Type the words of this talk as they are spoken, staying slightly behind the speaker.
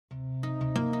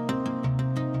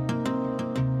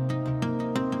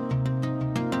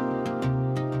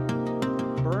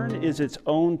is its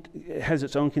own, it has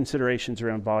its own considerations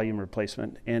around volume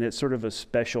replacement, and it's sort of a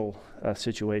special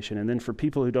situation. And then for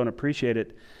people who don't appreciate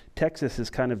it, Texas is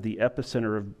kind of the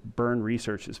epicenter of burn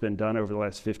research that's been done over the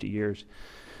last 50 years.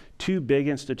 Two big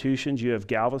institutions, you have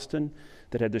Galveston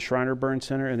that had the Shriner Burn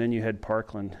Center, and then you had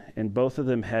Parkland, and both of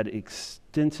them had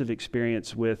extensive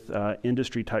experience with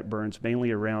industry type burns,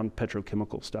 mainly around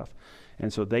petrochemical stuff.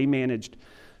 And so they managed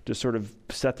to sort of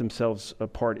set themselves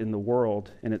apart in the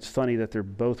world, and it's funny that they're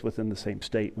both within the same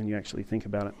state when you actually think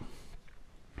about it.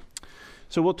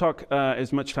 So we'll talk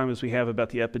as much time as we have about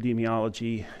the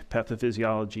epidemiology,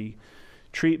 pathophysiology,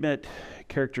 treatment,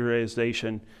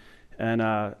 characterization, and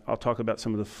I'll talk about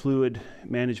some of the fluid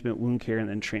management, wound care, and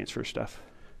then transfer stuff.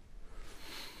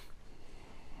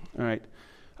 All right.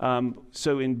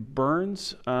 So in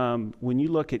burns, when you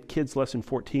look at kids less than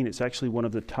 14, it's actually one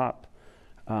of the top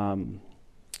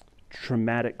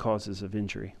traumatic causes of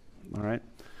injury. All right.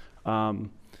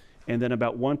 And then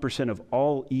about 1% of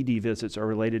all ED visits are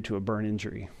related to a burn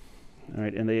injury. All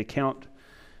right. And they account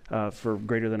for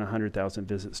greater than 100,000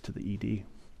 visits to the ED.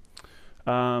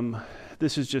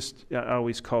 This is just, I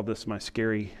always call this my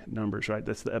scary numbers, right?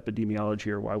 That's the epidemiology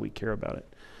or why we care about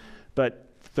it. But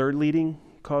third leading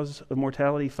cause of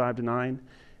mortality, 5 to 9.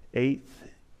 Eighth,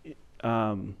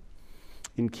 in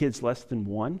kids less than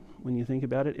 1, when you think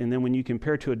about it. And then when you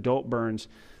compare to adult burns,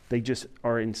 they just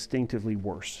are instinctively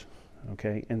worse,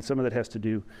 okay? And some of that has to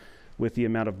do with the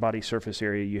amount of body surface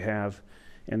area you have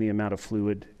and the amount of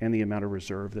fluid and the amount of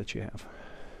reserve that you have.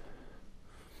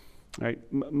 All right,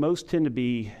 most tend to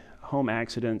be home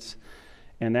accidents,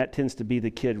 and that tends to be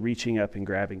the kid reaching up and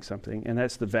grabbing something, and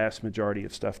that's the vast majority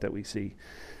of stuff that we see.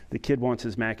 The kid wants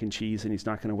his mac and cheese, and he's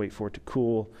not going to wait for it to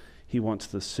cool. He wants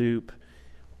the soup,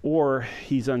 or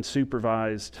he's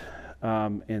unsupervised,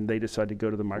 and they decide to go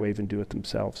to the microwave and do it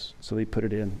themselves. So they put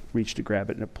it in, reach to grab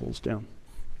it, and it pulls down.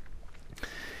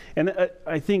 And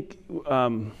I think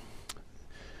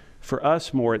for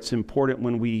us more, it's important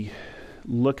when we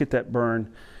look at that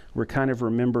burn, we're kind of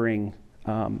remembering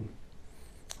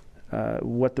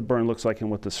what the burn looks like and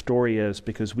what the story is,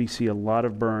 because we see a lot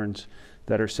of burns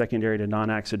that are secondary to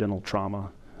non-accidental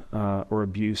trauma or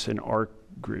abuse in our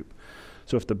group.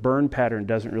 So if the burn pattern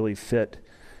doesn't really fit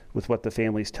with what the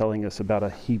family's telling us about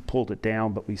he pulled it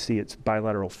down, but we see it's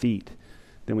bilateral feet,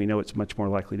 then we know it's much more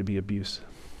likely to be abuse.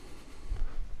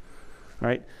 All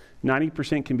right,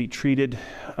 90% can be treated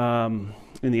in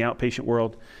the outpatient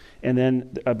world. And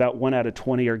then about 1 out of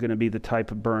 20 are going to be the type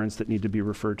of burns that need to be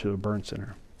referred to a burn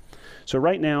center. So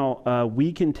right now,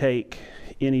 we can take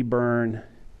any burn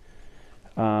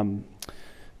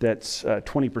that's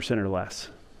 20% or less,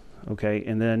 okay?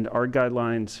 And then our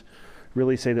guidelines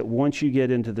really say that once you get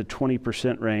into the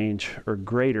 20% range or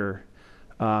greater,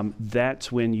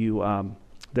 that's when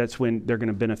they're going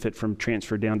to benefit from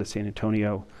transfer down to San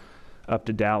Antonio, up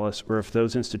to Dallas, or if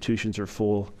those institutions are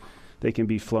full, they can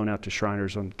be flown out to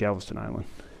Shriners on Galveston Island.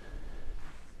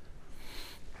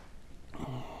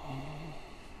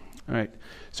 All right,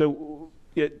 so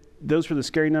those were the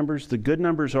scary numbers. The good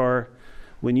numbers are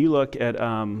when you look at,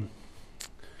 so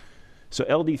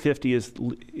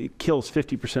LD50 it kills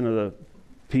 50% of the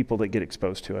people that get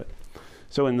exposed to it.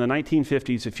 So in the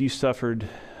 1950s, if you suffered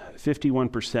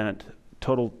 51%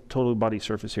 total body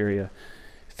surface area,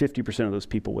 50% of those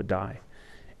people would die.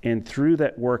 And through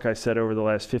that work I said over the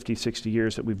last 50, 60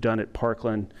 years that we've done at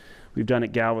Parkland, we've done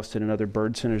at Galveston and other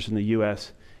bird centers in the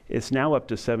US, it's now up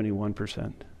to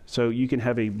 71%. So you can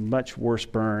have a much worse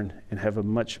burn and have a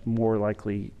much more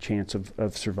likely chance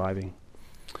of surviving.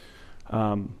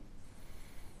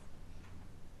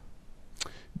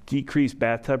 Decreased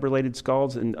bathtub-related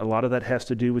scalds, and a lot of that has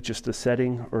to do with just the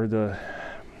setting or the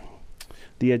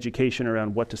education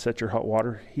around what to set your hot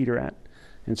water heater at.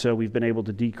 And so we've been able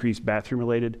to decrease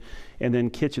bathroom-related, and then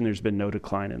kitchen, there's been no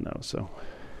decline in those.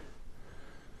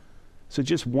 So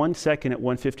just 1 second at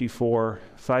 154,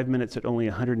 5 minutes at only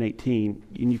 118,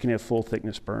 and you can have full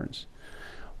thickness burns.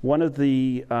 One of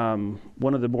the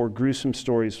more gruesome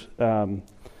stories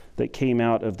that came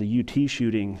out of the UT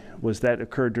shooting was that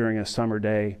occurred during a summer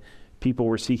day. People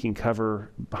were seeking cover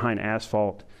behind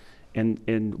asphalt,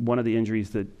 and one of the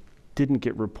injuries that didn't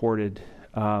get reported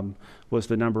was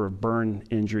the number of burn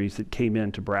injuries that came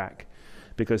into BRAC,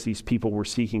 because these people were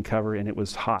seeking cover and it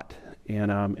was hot,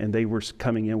 and they were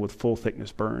coming in with full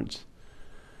thickness burns.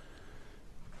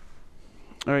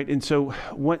 All right, and so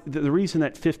the reason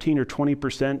that 15 or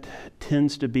 20%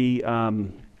 tends to be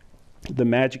the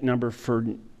magic number for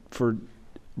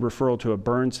referral to a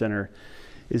burn center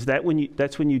is that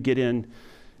that's when you get in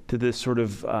to this sort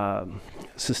of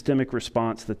systemic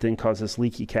response that then causes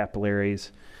leaky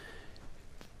capillaries.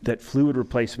 that fluid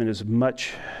replacement is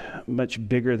much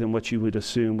bigger than what you would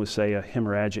assume with, say, a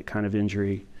hemorrhagic kind of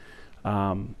injury.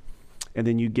 And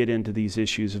then you get into these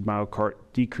issues of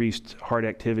decreased heart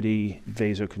activity,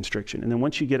 vasoconstriction. And then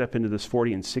once you get up into this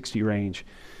 40 and 60 range,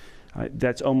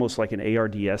 that's almost like an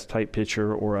ARDS type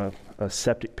picture or a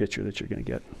septic picture that you're going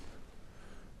to get.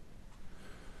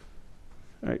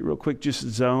 All right, real quick, just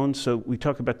zones. So we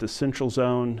talk about the central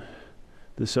zone,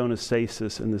 the zone of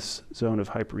stasis, and this zone of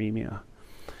hyperemia.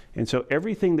 And so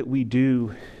everything that we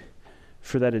do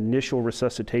for that initial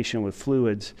resuscitation with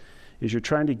fluids is you're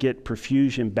trying to get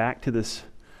perfusion back to this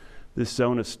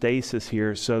zone of stasis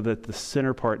here so that the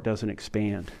center part doesn't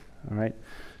expand, all right?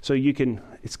 So you can,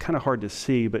 it's kind of hard to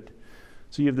see, but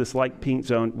so you have this light pink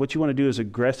zone. What you want to do is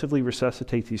aggressively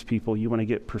resuscitate these people. You want to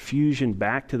get perfusion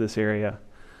back to this area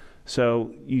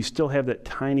so you still have that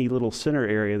tiny little center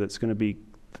area that's going to be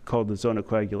called the zone of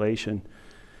coagulation.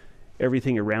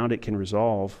 Everything around it can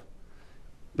resolve.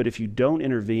 But if you don't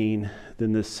intervene,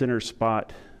 then this center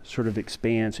spot sort of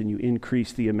expands and you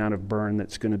increase the amount of burn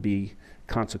that's going to be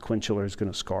consequential or is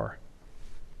going to scar.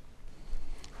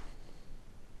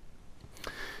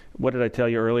 What did I tell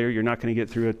you earlier? You're not going to get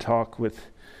through a talk with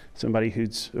somebody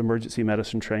who's emergency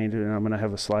medicine trained, and I'm going to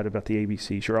have a slide about the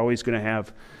ABCs. You're always going to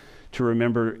have to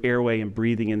remember airway and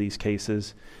breathing in these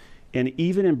cases. And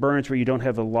even in burns where you don't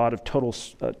have a lot of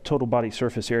total body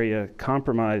surface area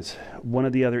compromise, one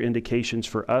of the other indications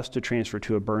for us to transfer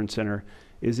to a burn center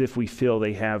is if we feel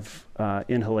they have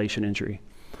inhalation injury.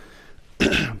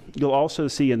 You'll also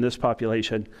see in this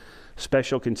population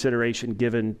special consideration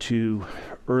given to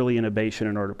early intubation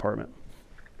in our department.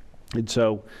 And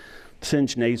so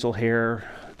singed nasal hair,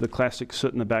 the classic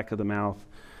soot in the back of the mouth,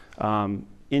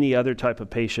 any other type of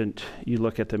patient, you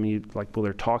look at them and you like, well,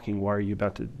 they're talking, why are you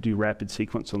about to do rapid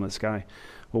sequence on this guy?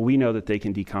 Well, we know that they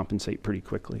can decompensate pretty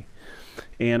quickly.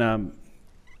 And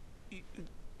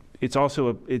it's also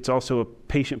a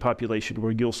patient population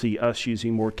where you'll see us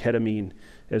using more ketamine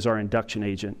as our induction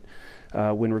agent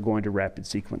when we're going to rapid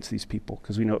sequence these people,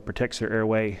 because we know it protects their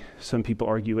airway. Some people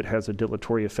argue it has a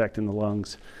dilatory effect in the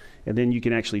lungs. And then you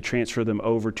can actually transfer them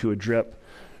over to a drip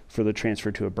for the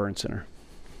transfer to a burn center.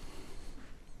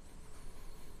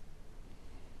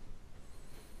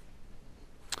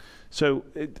 So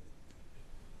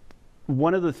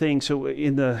one of the things, so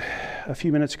a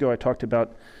few minutes ago I talked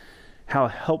about how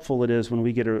helpful it is when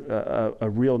we get a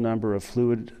real number of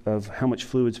fluid, of how much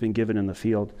fluid's been given in the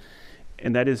field.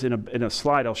 And that is in a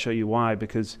slide, I'll show you why,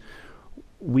 because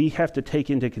we have to take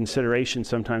into consideration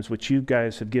sometimes what you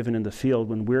guys have given in the field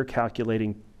when we're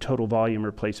calculating total volume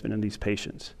replacement in these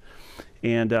patients.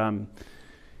 And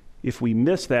if we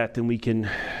miss that, then we can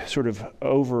sort of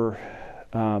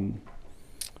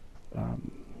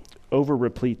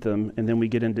over-replete them, and then we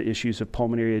get into issues of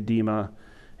pulmonary edema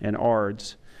and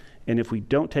ARDS. And if we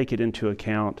don't take it into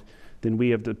account, then we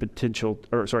have the potential,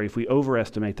 if we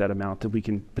overestimate that amount, then we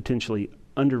can potentially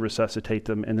under-resuscitate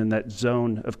them, and then that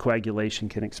zone of coagulation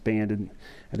can expand, and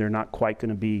they're not quite going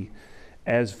to be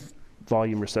as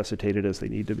volume resuscitated as they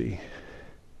need to be.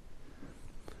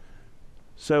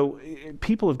 So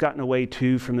people have gotten away,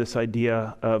 too, from this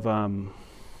idea of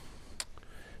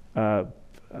I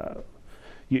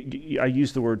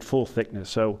use the word full thickness.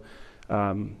 So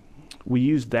we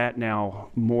use that now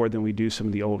more than we do some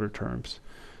of the older terms.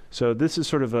 So this is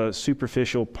sort of a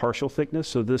superficial partial thickness.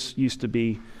 So this used to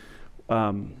be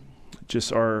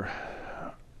just our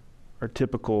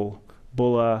typical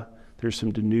bulla. There's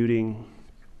some denuding.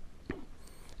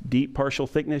 Deep partial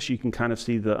thickness, you can kind of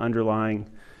see the underlying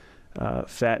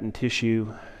fat and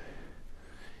tissue.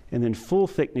 And then full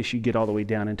thickness, you get all the way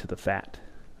down into the fat,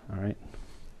 all right?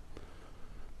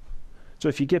 So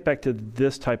if you get back to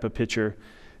this type of picture,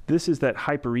 this is that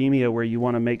hyperemia where you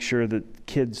want to make sure that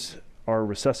kids are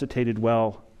resuscitated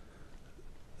well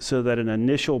so that an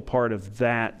initial part of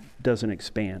that doesn't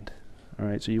expand, all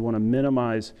right? So you want to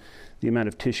minimize the amount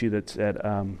of tissue that's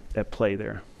at play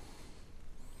there.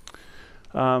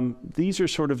 These are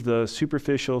sort of the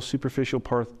superficial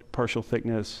partial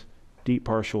thickness, deep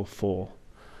partial, full.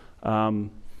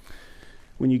 When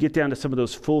you get down to some of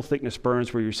those full thickness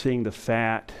burns where you're seeing the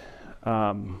fat,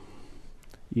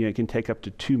 it can take up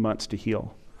to 2 months to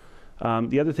heal.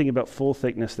 The other thing about full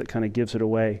thickness that kind of gives it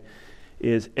away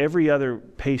is every other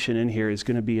patient in here is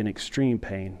going to be in extreme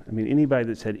pain. I mean, anybody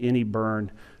that's had any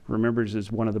burn remembers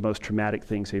it's one of the most traumatic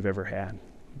things they've ever had,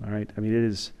 all right? I mean, it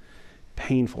is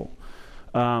painful.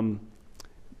 And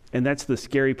that's the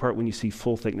scary part when you see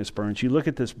full thickness burns. You look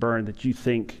at this burn that you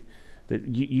think that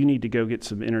you need to go get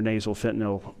some intranasal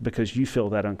fentanyl because you feel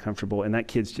that uncomfortable, and that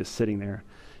kid's just sitting there.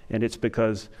 And it's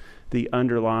because the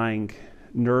underlying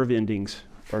nerve endings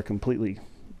are completely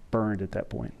burned at that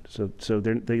point. So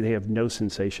they have no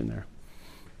sensation there.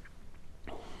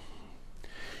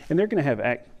 And they're going to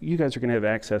have, you guys are going to have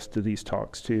access to these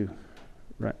talks too,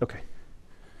 right? Okay.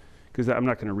 Because I'm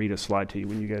not going to read a slide to you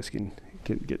when you guys can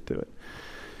get to it.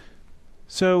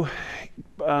 So,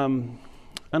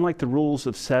 unlike the rules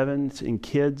of 7s in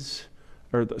kids,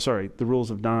 the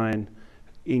rules of 9,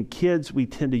 in kids we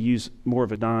tend to use more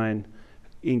of a 9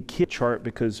 in kid chart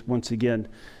because once again,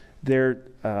 their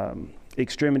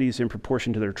extremities in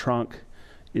proportion to their trunk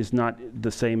is not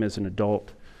the same as an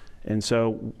adult. And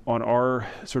so on our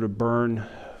sort of burn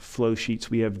flow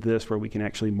sheets, we have this where we can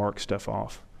actually mark stuff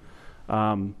off.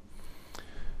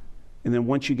 And then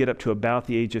once you get up to about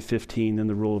the age of 15, then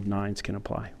the rule of 9s can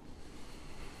apply.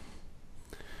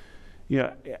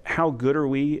 Yeah, how good are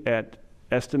we at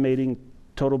estimating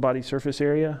total body surface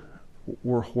area?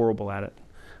 We're horrible at it.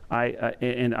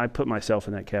 And I put myself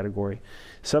in that category.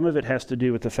 Some of it has to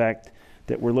do with the fact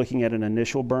that we're looking at an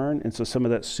initial burn, and so some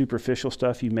of that superficial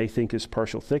stuff you may think is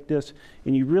partial thickness,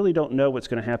 and you really don't know what's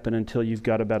going to happen until you've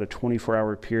got about a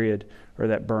 24-hour period or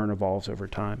that burn evolves over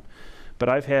time. But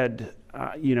I've had,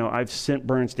 I've sent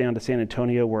burns down to San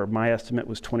Antonio where my estimate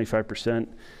was 25%,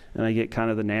 and I get kind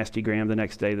of the nasty gram the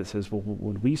next day that says, well,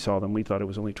 when we saw them, we thought it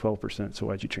was only 12%, so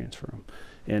why'd you transfer them?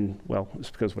 And, well,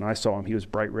 it's because when I saw him, he was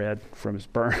bright red from his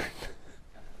burn.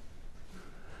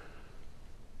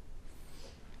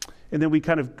 And then we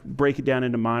kind of break it down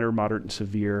into minor, moderate, and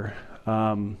severe.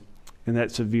 And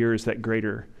that severe is that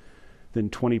greater than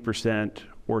 20%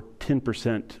 or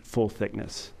 10% full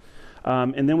thickness.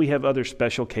 And then we have other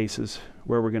special cases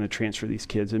where we're going to transfer these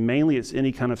kids. And mainly it's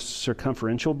any kind of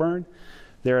circumferential burn.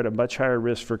 They're at a much higher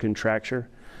risk for contracture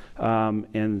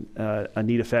and a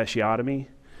need a fasciotomy.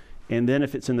 And then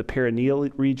if it's in the perineal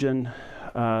region,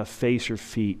 face or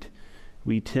feet,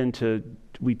 we tend to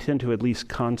at least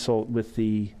consult with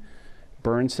the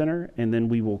burn center, and then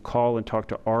we will call and talk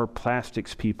to our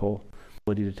plastics people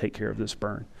to take care of this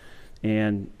burn.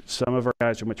 And some of our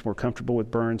guys are much more comfortable with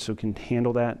burns, so can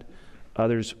handle that.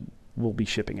 Others will be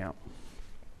shipping out.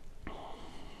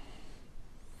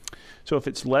 So if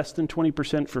it's less than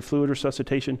 20% for fluid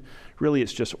resuscitation, really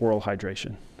it's just oral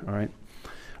hydration, all right?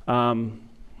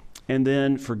 And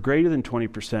then for greater than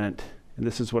 20%, and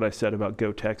this is what I said about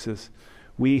Go Texas,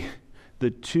 the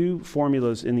 2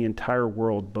 formulas in the entire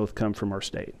world both come from our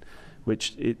state,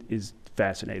 which it is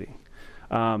fascinating.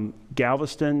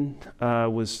 Galveston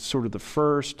was sort of the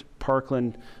first.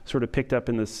 Parkland sort of picked up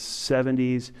in the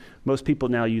 70s. Most people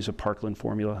now use a Parkland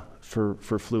formula for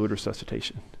fluid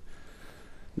resuscitation.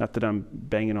 Not that I'm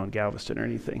banging on Galveston or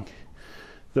anything.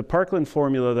 The Parkland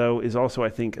formula, though, is also, I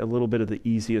think, a little bit of the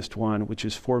easiest one, which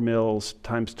is 4 mils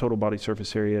times total body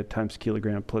surface area times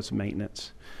kilogram plus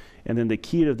maintenance. And then the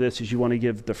key to this is you want to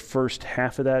give the first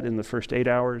half of that in the first 8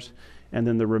 hours, and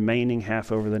then the remaining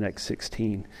half over the next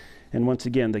 16. And once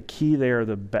again, the key there,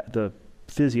 the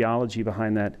physiology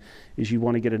behind that, is you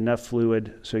want to get enough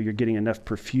fluid so you're getting enough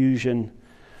perfusion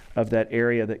of that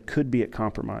area that could be at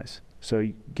compromise. So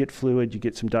you get fluid, you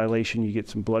get some dilation, you get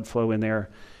some blood flow in there,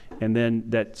 and then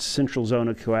that central zone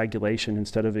of coagulation,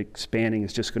 instead of expanding,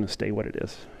 is just going to stay what it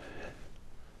is.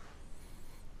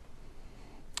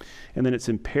 And then it's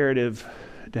imperative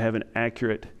to have an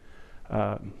accurate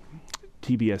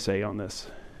TBSA on this.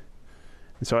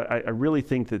 And so I really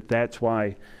think that that's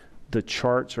why the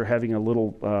charts are having a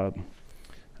little,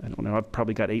 I don't know, I've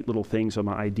probably got 8 little things on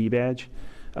my ID badge,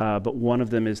 but one of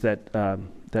them is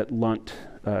that lunt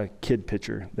kid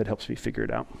picture that helps me figure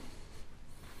it out.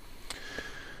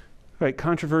 All right,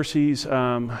 controversies.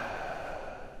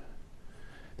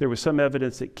 There was some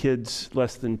evidence that kids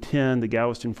less than 10, the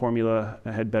Galveston formula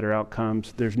had better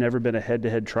outcomes. There's never been a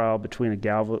head-to-head trial between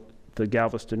the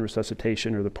Galveston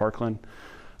resuscitation or the Parkland.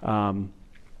 90%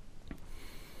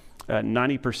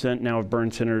 now of burn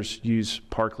centers use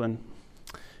Parkland.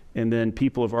 And then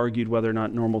people have argued whether or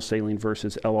not normal saline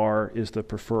versus LR is the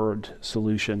preferred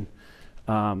solution.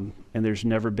 And there's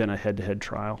never been a head-to-head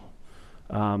trial.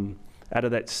 Out of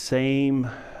that same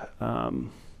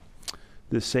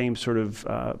the same sort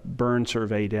of burn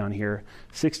survey down here,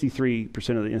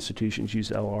 63% of the institutions use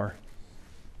LR.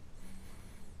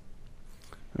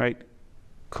 Right,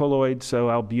 colloid, so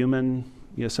albumin,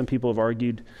 some people have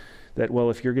argued that, well,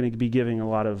 if you're going to be giving a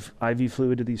lot of IV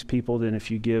fluid to these people, then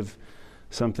if you give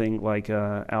something like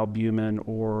albumin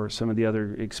or some of the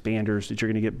other expanders, that you're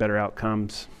going to get better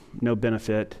outcomes. No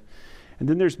benefit. And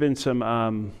then there's been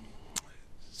some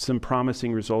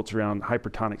promising results around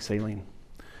hypertonic saline.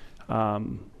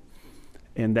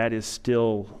 And that is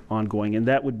still ongoing, and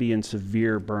that would be in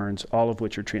severe burns, all of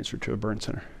which are transferred to a burn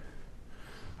center.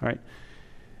 All right.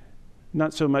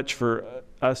 Not so much for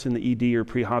us in the ED or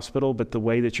pre-hospital, but the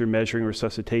way that you're measuring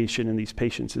resuscitation in these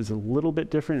patients is a little bit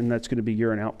different, and that's going to be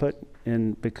urine output.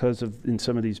 And because of, in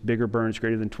some of these bigger burns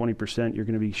greater than 20%, you're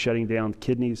going to be shutting down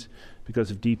kidneys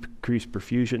because of decreased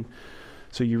perfusion.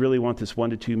 So you really want this 1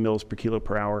 to 2 mils per kilo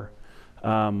per hour.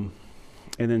 And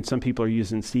then some people are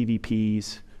using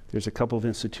CVPs. There's a couple of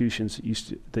institutions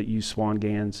that use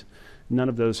Swan-Ganz. None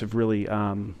of those have really,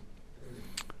 the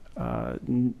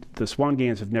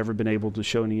Swan-Ganz have never been able to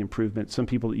show any improvement. Some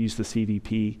people that use the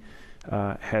CVP,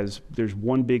 there's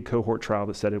one big cohort trial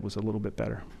that said it was a little bit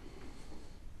better.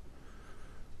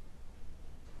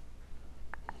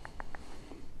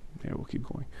 Yeah, we'll keep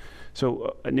going.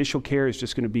 So initial care is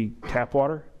just going to be tap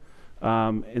water.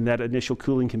 And that initial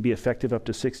cooling can be effective up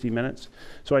to 60 minutes.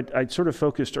 So I sort of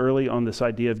focused early on this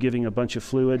idea of giving a bunch of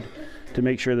fluid to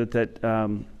make sure that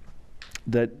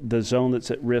the zone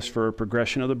that's at risk for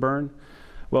progression of the burn.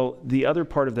 Well, the other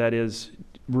part of that is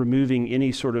removing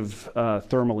any sort of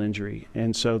thermal injury.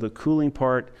 And so the cooling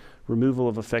part, removal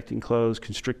of affecting clothes,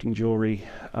 constricting jewelry.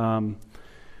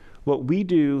 What we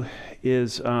do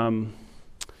is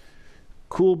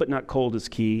cool but not cold is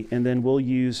key, and then we'll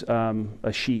use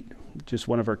a sheet, just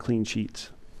one of our clean sheets.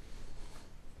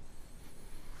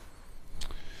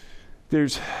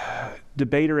 There's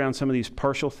debate around some of these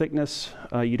partial thickness.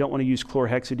 You don't want to use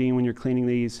chlorhexidine when you're cleaning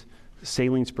these.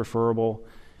 Saline's preferable.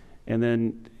 And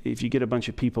then if you get a bunch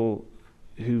of people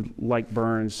who like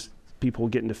burns, people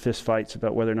get into fist fights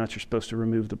about whether or not you're supposed to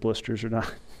remove the blisters or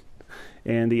not.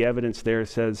 And the evidence there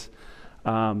says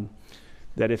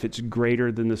that if it's greater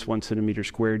than this 1 centimeter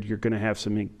squared, you're going to have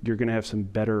some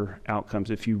better outcomes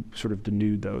if you sort of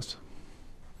denude those.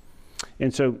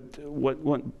 And so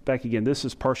back again, this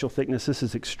is partial thickness. This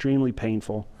is extremely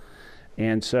painful.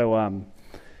 And so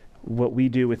what we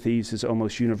do with these is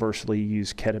almost universally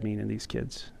use ketamine in these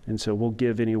kids. And so we'll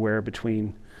give anywhere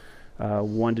between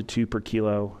 1 to 2 per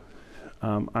kilo.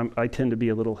 I tend to be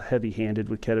a little heavy-handed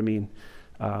with ketamine.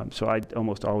 So I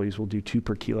almost always will do 2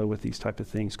 per kilo with these type of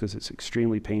things because it's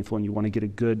extremely painful, and you want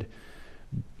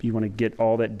to get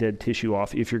all that dead tissue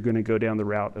off if you're going to go down the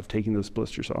route of taking those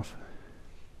blisters off.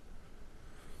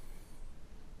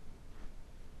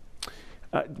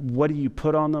 What do you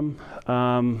put on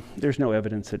them? There's no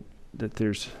evidence that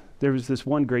there was this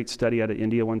one great study out of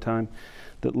India one time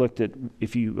that looked at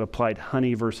if you applied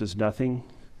honey versus nothing,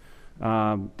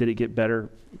 did it get better?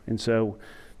 And so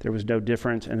there was no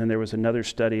difference. And then there was another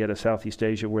study out of Southeast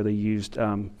Asia where they used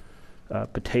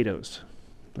potatoes.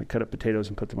 They cut up potatoes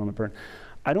and put them on the burn.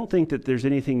 I don't think that there's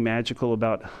anything magical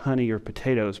about honey or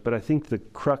potatoes, but I think the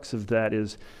crux of that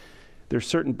is there's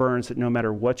certain burns that no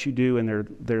matter what you do and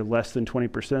they're less than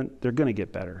 20%, they're going to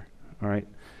get better, all right?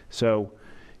 So,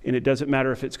 and it doesn't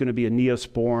matter if it's going to be a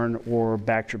Neosporin or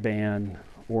Bactroban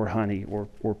or honey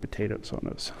or potatoes on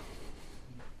those.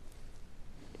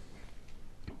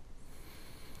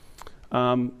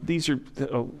 These are,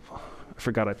 I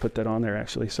forgot I put that on there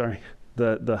actually, sorry.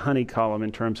 The honey column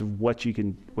in terms of what you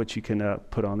can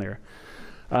put on there.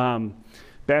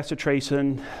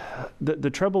 Bacitracin, the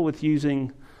trouble with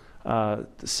using the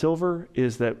silver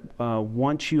is that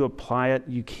once you apply it,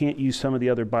 you can't use some of the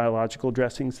other biological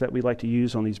dressings that we like to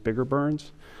use on these bigger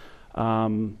burns.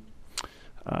 And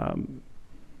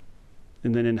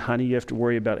then in honey, you have to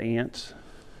worry about ants.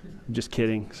 I'm just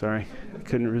kidding, sorry, I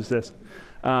couldn't resist.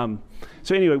 So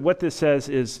anyway, what this says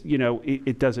is, you know,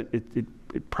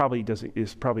 it probably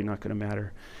is probably not going to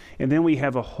matter. And then we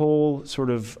have a whole sort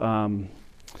of,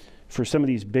 for some of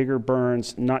these bigger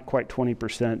burns, not quite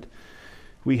 20%,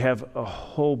 we have a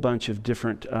whole bunch of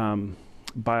different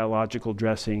biological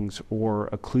dressings or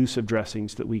occlusive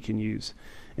dressings that we can use.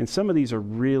 And some of these are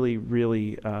really,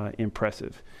 really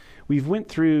impressive. We've went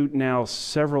through now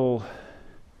several,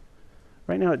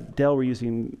 right now at Dell we're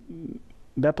using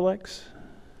Mepilex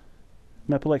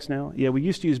now? Yeah, we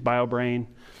used to use BioBrain.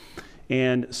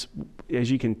 And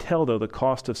as you can tell though, the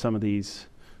cost of some of these,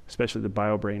 especially the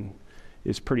BioBrain,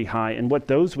 is pretty high. And what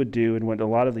those would do, and what a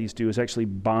lot of these do, is actually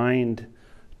bind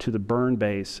to the burn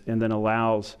base and then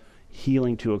allows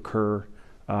healing to occur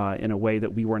in a way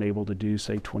that we weren't able to do,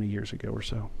 say, 20 years ago or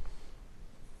so.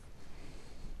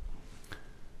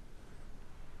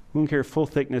 Wound care full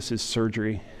thickness is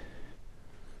surgery.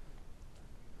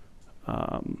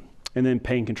 And then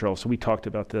pain control. So we talked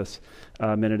about this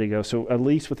a minute ago. So at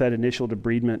least with that initial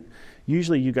debridement,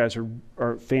 usually you guys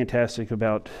are fantastic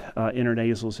about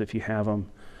intranasals if you have them.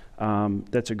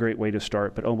 That's a great way to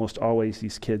start, but almost always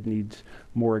these kids need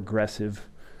more aggressive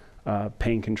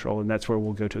pain control, and that's where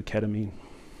we'll go to ketamine.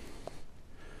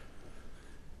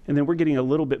 And then we're getting a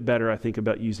little bit better, I think,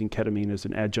 about using ketamine as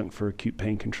an adjunct for acute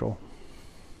pain control.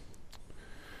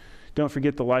 Don't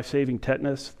forget the life-saving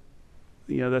tetanus.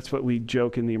 You know, that's what we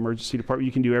joke in the emergency department.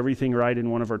 You can do everything right in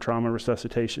one of our trauma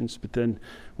resuscitations, but then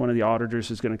one of the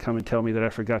auditors is going to come and tell me that I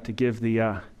forgot to give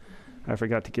the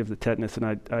tetanus, and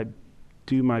I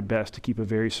do my best to keep a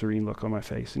very serene look on my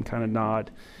face and kind of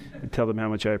nod and tell them how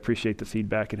much I appreciate the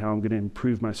feedback and how I'm going to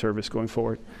improve my service going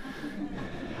forward.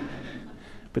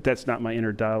 But that's not my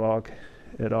inner dialogue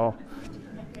at all.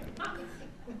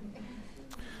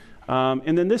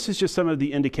 And then this is just some of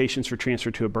the indications for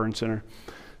transfer to a burn center.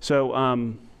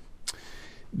 So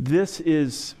this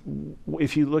is,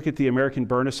 if you look at the American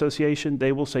Burn Association,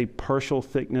 they will say partial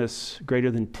thickness greater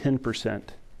than 10%,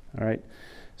 all right?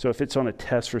 So if it's on a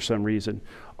test for some reason,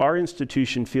 our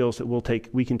institution feels that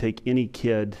we can take any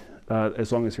kid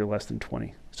as long as they're less than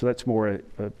 20. So that's more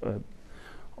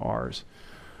ours.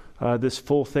 This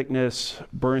full thickness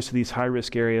burns to these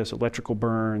high-risk areas, electrical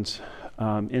burns,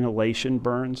 inhalation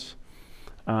burns.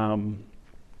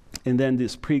 And then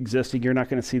this pre-existing, you're not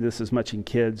going to see this as much in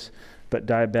kids, but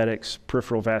diabetics,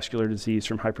 peripheral vascular disease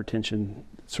from hypertension,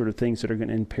 sort of things that are going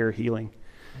to impair healing.